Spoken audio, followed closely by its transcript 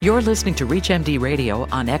You're listening to ReachMD Radio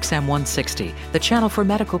on XM 160, the channel for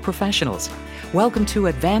medical professionals. Welcome to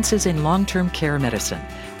Advances in Long-Term Care Medicine,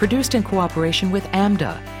 produced in cooperation with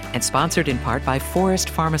AMDA and sponsored in part by Forest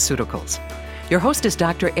Pharmaceuticals. Your host is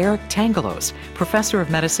Dr. Eric Tangalos, professor of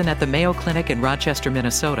medicine at the Mayo Clinic in Rochester,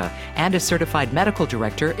 Minnesota, and a certified medical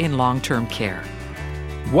director in long-term care.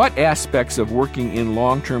 What aspects of working in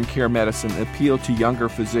long-term care medicine appeal to younger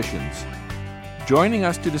physicians? Joining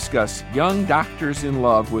us to discuss young doctors in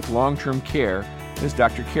love with long-term care is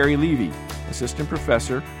Dr. Carrie Levy, assistant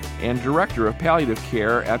professor and director of palliative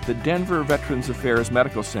care at the Denver Veterans Affairs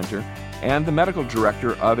Medical Center and the medical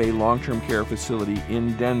director of a long-term care facility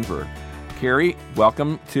in Denver. Carrie,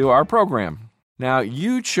 welcome to our program. Now,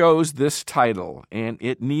 you chose this title, and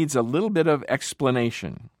it needs a little bit of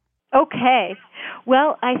explanation. Okay.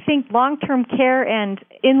 Well, I think long-term care and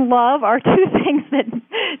in love are two things that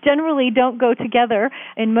generally don't go together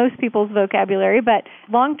in most people's vocabulary, but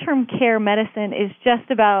long-term care medicine is just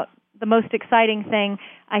about the most exciting thing,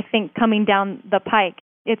 I think, coming down the pike.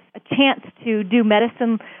 It's a chance to do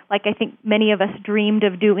medicine like I think many of us dreamed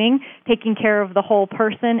of doing, taking care of the whole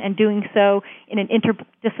person and doing so in an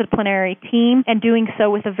interdisciplinary team and doing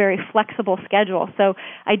so with a very flexible schedule. So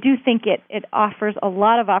I do think it offers a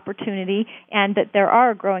lot of opportunity and that there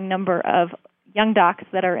are a growing number of young docs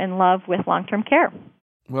that are in love with long-term care.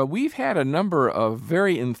 Well, we've had a number of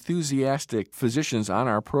very enthusiastic physicians on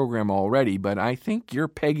our program already, but I think you're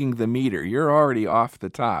pegging the meter. You're already off the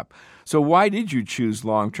top. So why did you choose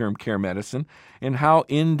long-term care medicine, and how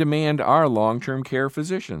in demand are long-term care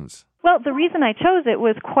physicians? Well, the reason I chose it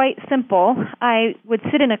was quite simple. I would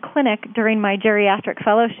sit in a clinic during my geriatric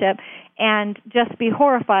fellowship and just be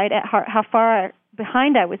horrified at how far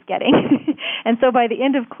behind I was getting. And so by the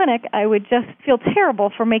end of clinic, I would just feel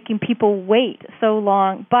terrible for making people wait so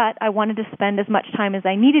long, but I wanted to spend as much time as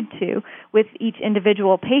I needed to with each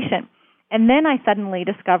individual patient. And then I suddenly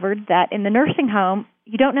discovered that in the nursing home,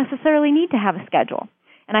 you don't necessarily need to have a schedule.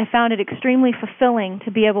 And I found it extremely fulfilling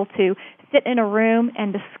to be able to sit in a room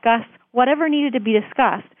and discuss whatever needed to be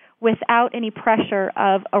discussed without any pressure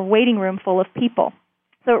of a waiting room full of people.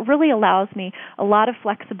 So it really allows me a lot of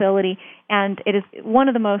flexibility, and it is one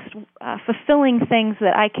of the most fulfilling things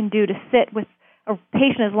that I can do to sit with a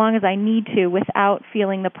patient as long as I need to without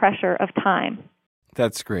feeling the pressure of time.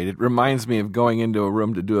 That's great. It reminds me of going into a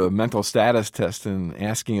room to do a mental status test and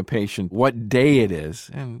asking a patient what day it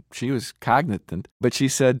is. And she was cognizant, but she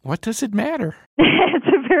said, "What does it matter?" It's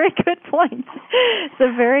a very good point. It's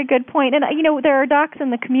a very good point. And, there are docs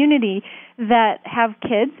in the community that have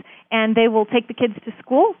kids, and they will take the kids to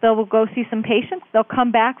school. They'll go see some patients. They'll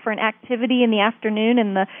come back for an activity in the afternoon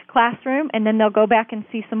in the classroom, and then they'll go back and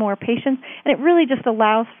see some more patients. And it really just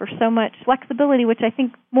allows for so much flexibility, which I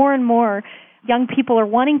think more and more young people are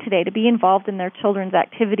wanting today, to be involved in their children's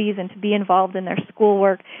activities and to be involved in their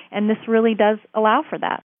schoolwork, and this really does allow for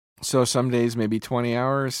that. So some days maybe 20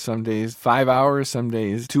 hours, some days 5 hours, some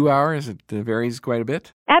days 2 hours. It varies quite a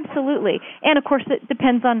bit? Absolutely. And, of course, it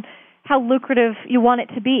depends on how lucrative you want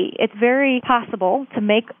it to be. It's very possible to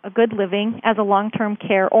make a good living as a long-term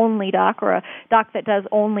care only doc or a doc that does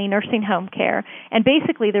only nursing home care. And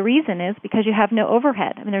basically the reason is because you have no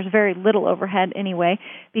overhead. I mean, there's very little overhead anyway,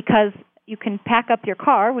 because you can pack up your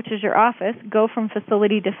car, which is your office, go from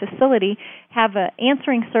facility to facility, have an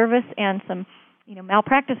answering service and some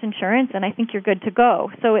malpractice insurance, and I think you're good to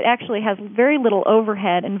go. So it actually has very little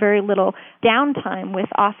overhead and very little downtime with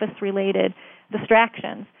office-related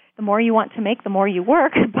distractions. The more you want to make, the more you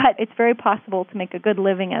work, but it's very possible to make a good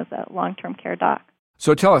living as a long-term care doc.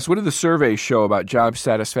 So tell us, what do the surveys show about job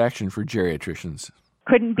satisfaction for geriatricians?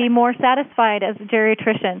 Couldn't be more satisfied as a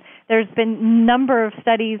geriatrician. There's been a number of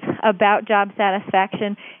studies about job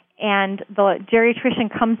satisfaction, and the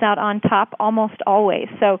geriatrician comes out on top almost always.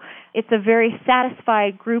 So it's a very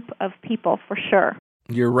satisfied group of people for sure.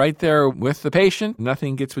 You're right there with the patient.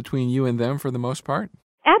 Nothing gets between you and them for the most part?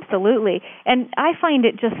 Absolutely. And I find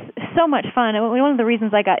it just so much fun. One of the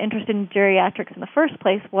reasons I got interested in geriatrics in the first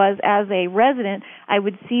place was as a resident, I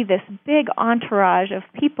would see this big entourage of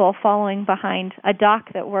people following behind a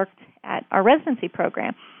doc that worked at our residency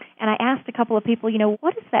program. And I asked a couple of people,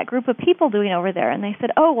 what is that group of people doing over there? And they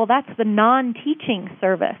said, oh, well, that's the non-teaching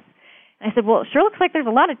service. And I said, well, it sure looks like there's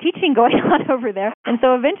a lot of teaching going on over there. And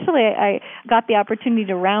so eventually I got the opportunity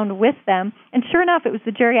to round with them. And sure enough, it was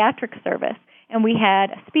the geriatric service. And we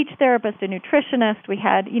had a speech therapist, a nutritionist. We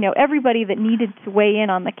had, everybody that needed to weigh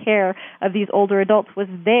in on the care of these older adults was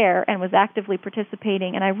there and was actively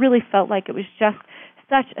participating. And I really felt like it was just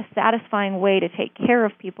such a satisfying way to take care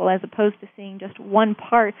of people as opposed to seeing just one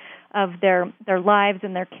part of their lives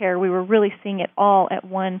and their care. We were really seeing it all at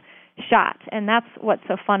one shot. And that's what's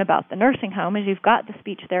so fun about the nursing home is you've got the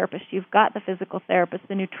speech therapist, you've got the physical therapist,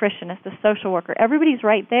 the nutritionist, the social worker. Everybody's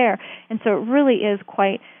right there. And so it really is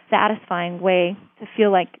quite satisfying way to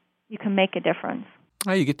feel like you can make a difference.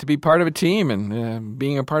 Well, you get to be part of a team, and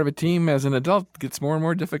being a part of a team as an adult gets more and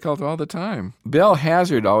more difficult all the time. Bill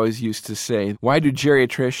Hazard always used to say, "Why do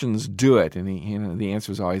geriatricians do it?" And the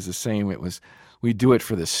answer was always the same. It was, "We do it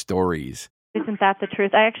for the stories." Isn't that the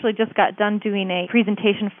truth? I actually just got done doing a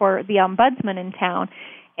presentation for the ombudsman in town,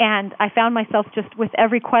 and I found myself just with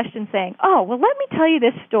every question saying, "Oh, well, let me tell you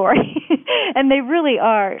this story." And they really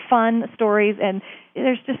are fun stories, and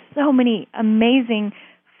there's just so many amazing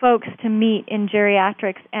folks to meet in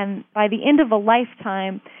geriatrics, and by the end of a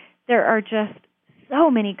lifetime, there are just so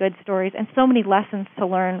many good stories and so many lessons to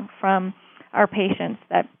learn from our patients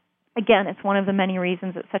that, again, it's one of the many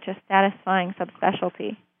reasons it's such a satisfying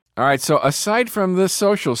subspecialty. All right, so aside from the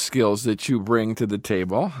social skills that you bring to the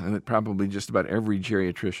table, and that probably just about every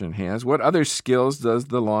geriatrician has, what other skills does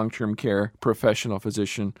the long-term care professional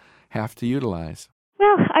physician have to utilize?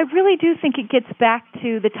 Well, I really do think it gets back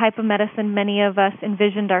to the type of medicine many of us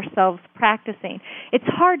envisioned ourselves practicing. It's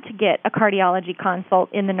hard to get a cardiology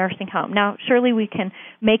consult in the nursing home. Now, surely we can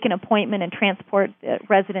make an appointment and transport the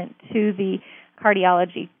resident to the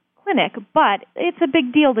cardiology clinic, but it's a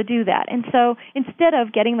big deal to do that. And so instead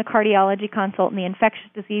of getting the cardiology consult and the infectious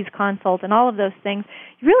disease consult and all of those things,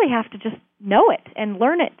 you really have to just know it and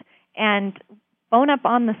learn it and bone up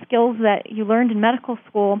on the skills that you learned in medical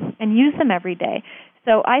school and use them every day.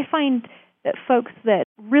 So I find that folks that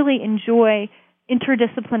really enjoy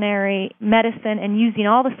interdisciplinary medicine and using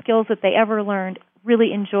all the skills that they ever learned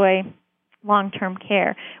really enjoy long-term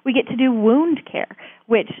care. We get to do wound care,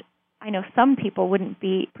 which I know some people wouldn't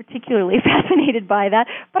be particularly fascinated by that,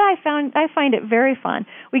 but I find it very fun.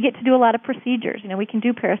 We get to do a lot of procedures. We can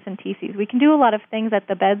do paracenteses. We can do a lot of things at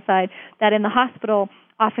the bedside that in the hospital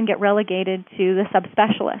often get relegated to the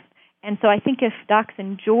subspecialist. And so I think if docs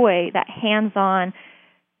enjoy that hands-on,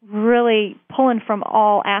 really pulling from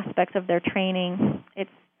all aspects of their training, it's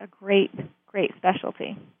a great, great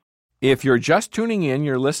specialty. If you're just tuning in,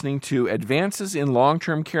 you're listening to Advances in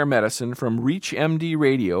Long-Term Care Medicine from ReachMD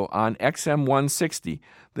Radio on XM 160,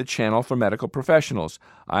 the channel for medical professionals.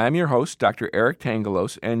 I am your host, Dr. Eric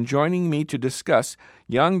Tangalos, and joining me to discuss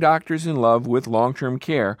young doctors in love with long-term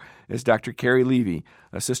care is Dr. Carrie Levy,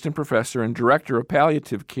 Assistant Professor and Director of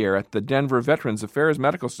Palliative Care at the Denver Veterans Affairs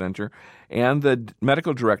Medical Center and the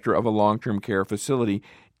Medical Director of a long-term care facility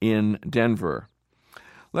in Denver.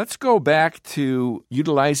 Let's go back to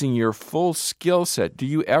utilizing your full skill set. Do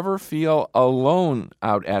you ever feel alone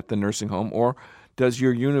out at the nursing home, or does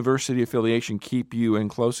your university affiliation keep you in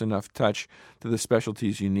close enough touch to the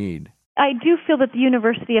specialties you need? I do feel that the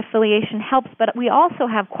university affiliation helps, but we also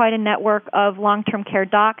have quite a network of long-term care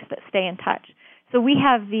docs that stay in touch. So we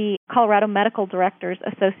have the Colorado Medical Directors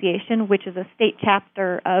Association, which is a state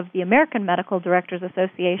chapter of the American Medical Directors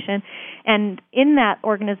Association, and in that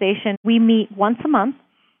organization we meet once a month.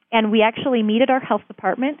 And we actually meet at our health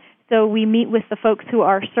department. So we meet with the folks who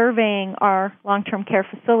are surveying our long-term care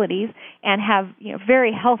facilities and have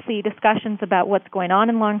very healthy discussions about what's going on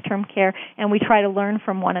in long-term care, and we try to learn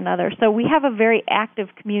from one another. So we have a very active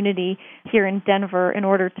community here in Denver in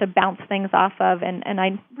order to bounce things off of, and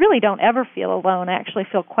I really don't ever feel alone. I actually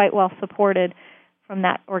feel quite well supported from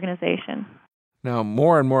that organization. Now,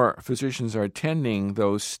 more and more physicians are attending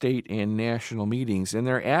those state and national meetings, and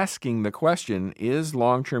they're asking the question, is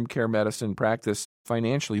long-term care medicine practice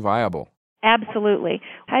financially viable? Absolutely.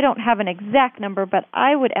 I don't have an exact number, but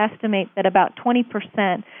I would estimate that about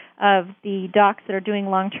 20% of the docs that are doing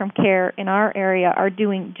long-term care in our area are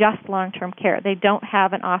doing just long-term care. They don't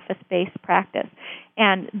have an office-based practice.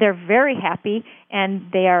 And they're very happy, and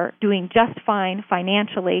they are doing just fine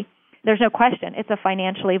financially. There's no question it's a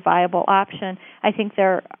financially viable option. I think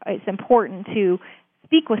it's important to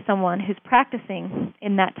speak with someone who's practicing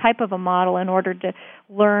in that type of a model in order to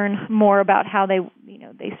learn more about how they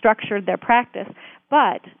structured their practice.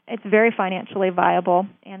 But it's very financially viable,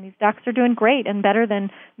 and these docs are doing great and better than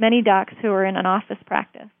many docs who are in an office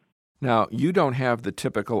practice. Now, you don't have the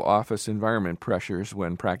typical office environment pressures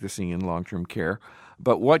when practicing in long-term care,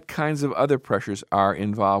 but what kinds of other pressures are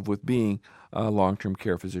involved with being a long-term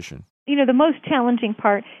care physician? The most challenging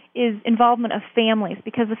part is involvement of families,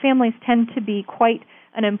 because the families tend to be quite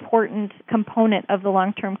an important component of the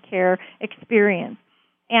long-term care experience.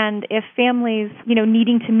 And if families,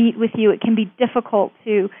 needing to meet with you, it can be difficult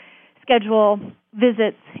to schedule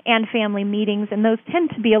visits and family meetings, and those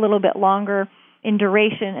tend to be a little bit longer in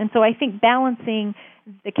duration. And so I think balancing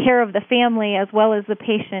the care of the family as well as the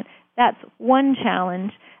patient, that's one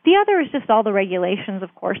challenge. The other is just all the regulations,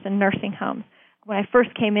 of course, in nursing homes. When I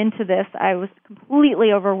first came into this, I was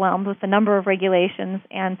completely overwhelmed with the number of regulations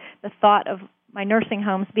and the thought of my nursing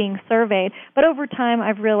homes being surveyed. But over time,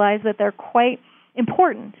 I've realized that they're quite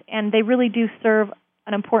important, and they really do serve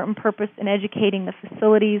an important purpose in educating the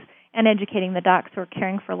facilities and educating the docs who are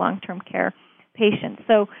caring for long-term care patients.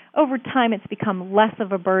 So over time, it's become less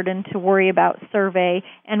of a burden to worry about survey,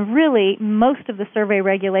 and really most of the survey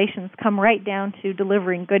regulations come right down to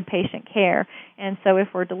delivering good patient care. And so if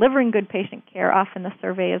we're delivering good patient care, often the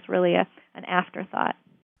survey is really an afterthought.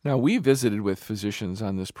 Now, we visited with physicians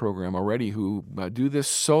on this program already who do this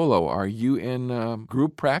solo. Are you in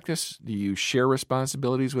group practice? Do you share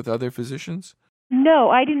responsibilities with other physicians? No,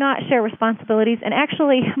 I do not share responsibilities, and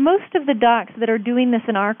actually most of the docs that are doing this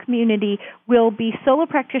in our community will be solo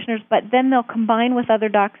practitioners, but then they'll combine with other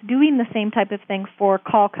docs doing the same type of thing for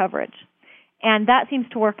call coverage, and that seems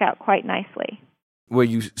to work out quite nicely. Well,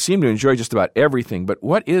 you seem to enjoy just about everything, but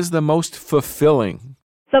what is the most fulfilling?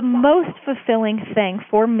 The most fulfilling thing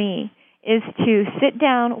for me is to sit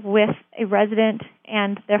down with a resident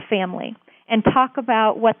and their family and talk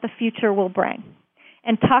about what the future will bring,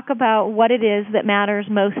 and talk about what it is that matters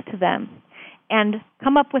most to them, and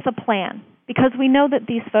come up with a plan, because we know that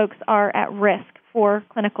these folks are at risk for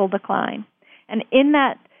clinical decline. And in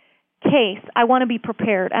that case, I want to be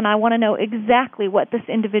prepared, and I want to know exactly what this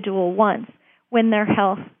individual wants when their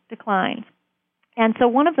health declines. And so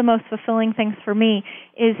one of the most fulfilling things for me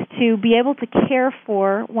is to be able to care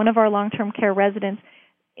for one of our long-term care residents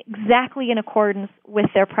exactly in accordance with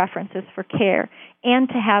their preferences for care, and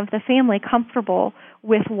to have the family comfortable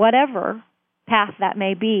with whatever path that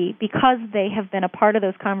may be, because they have been a part of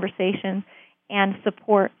those conversations and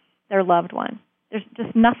support their loved one. There's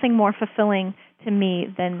just nothing more fulfilling to me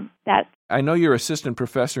than that. I know you're assistant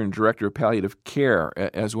professor and director of palliative care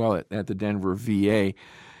as well at the Denver VA,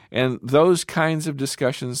 and those kinds of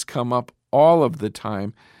discussions come up all of the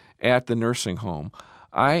time at the nursing home.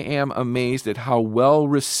 I am amazed at how well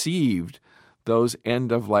received those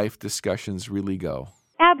end-of-life discussions really go.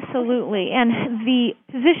 Absolutely. And the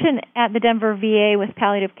position at the Denver VA with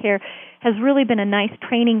palliative care has really been a nice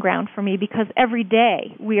training ground for me, because every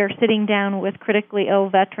day we are sitting down with critically ill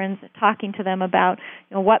veterans, talking to them about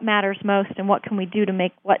what matters most and what can we do to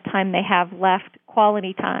make what time they have left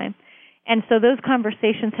quality time. And so those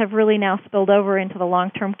conversations have really now spilled over into the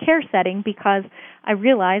long-term care setting, because I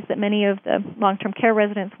realize that many of the long-term care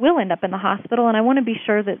residents will end up in the hospital, and I want to be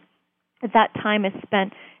sure that that time is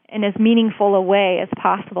spent in as meaningful a way as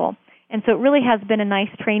possible. And so it really has been a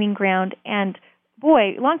nice training ground. And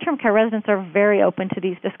boy, long-term care residents are very open to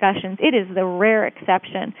these discussions. It is the rare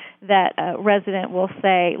exception that a resident will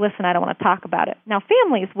say, listen, I don't want to talk about it. Now,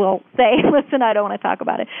 families will say, listen, I don't want to talk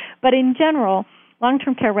about it. But in general,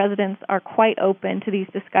 long-term care residents are quite open to these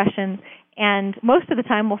discussions, and most of the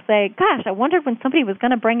time will say, gosh, I wondered when somebody was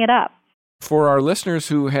going to bring it up. For our listeners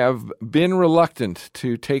who have been reluctant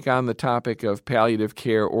to take on the topic of palliative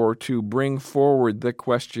care or to bring forward the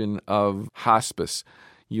question of hospice,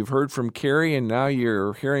 you've heard from Carrie, and now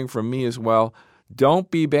you're hearing from me as well. Don't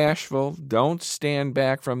be bashful. Don't stand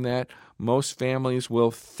back from that. Most families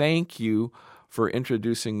will thank you for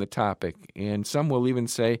introducing the topic, and some will even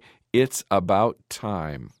say, it's about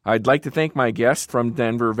time. I'd like to thank my guest from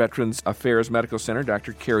Denver Veterans Affairs Medical Center,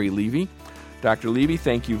 Dr. Carrie Levy. Dr. Levy,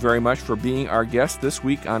 thank you very much for being our guest this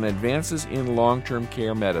week on Advances in Long-Term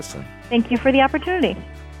Care Medicine. Thank you for the opportunity.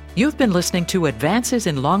 You've been listening to Advances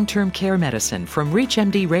in Long-Term Care Medicine from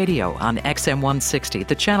ReachMD Radio on XM160,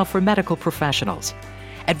 the channel for medical professionals.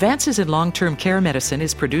 Advances in Long-Term Care Medicine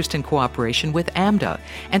is produced in cooperation with AMDA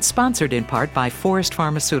and sponsored in part by Forest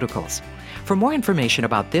Pharmaceuticals. For more information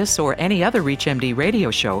about this or any other ReachMD radio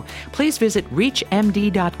show, please visit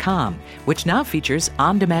ReachMD.com, which now features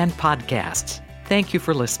on-demand podcasts. Thank you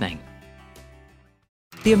for listening.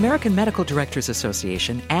 The American Medical Directors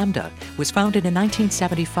Association, AMDA, was founded in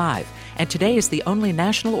 1975 and today is the only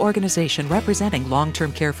national organization representing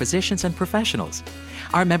long-term care physicians and professionals.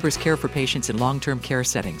 Our members care for patients in long-term care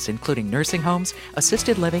settings, including nursing homes,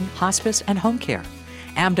 assisted living, hospice, and home care.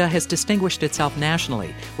 AMDA has distinguished itself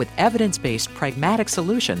nationally with evidence-based, pragmatic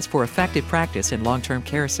solutions for effective practice in long-term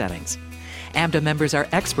care settings. AMDA members are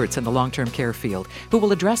experts in the long-term care field who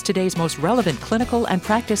will address today's most relevant clinical and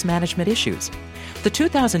practice management issues. The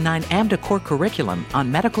 2009 AMDA Core Curriculum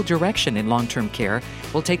on Medical Direction in Long-Term Care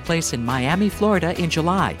will take place in Miami, Florida in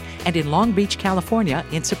July and in Long Beach, California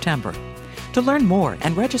in September. To learn more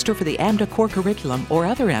and register for the AMDA Core Curriculum or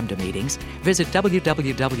other AMDA meetings, visit www.amda.com.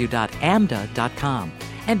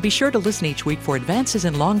 And be sure to listen each week for Advances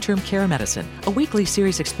in Long-Term Care Medicine, a weekly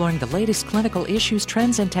series exploring the latest clinical issues,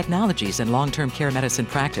 trends, and technologies in long-term care medicine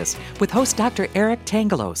practice with host Dr. Eric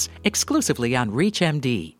Tangalos, exclusively on ReachMD.